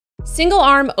Single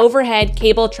arm overhead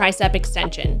cable tricep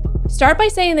extension. Start by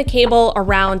setting the cable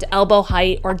around elbow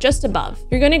height or just above.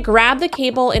 You're going to grab the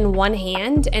cable in one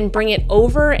hand and bring it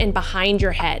over and behind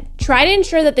your head. Try to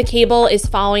ensure that the cable is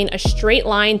following a straight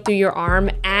line through your arm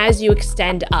as you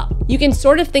extend up. You can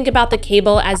sort of think about the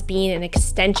cable as being an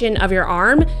extension of your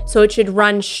arm, so it should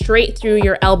run straight through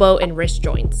your elbow and wrist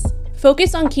joints.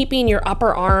 Focus on keeping your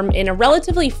upper arm in a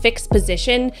relatively fixed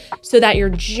position so that you're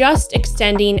just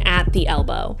extending at the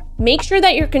elbow. Make sure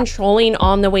that you're controlling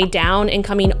on the way down and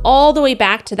coming all the way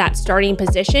back to that starting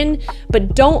position,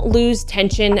 but don't lose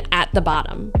tension at the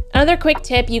bottom. Another quick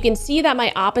tip, you can see that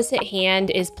my opposite hand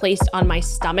is placed on my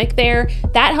stomach there.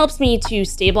 That helps me to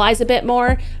stabilize a bit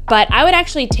more, but I would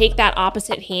actually take that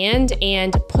opposite hand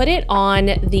and put it on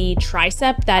the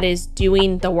tricep that is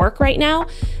doing the work right now.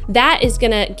 That is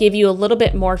gonna give you a little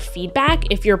bit more feedback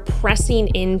if you're pressing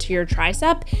into your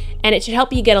tricep, and it should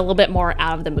help you get a little bit more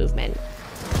out of the movement.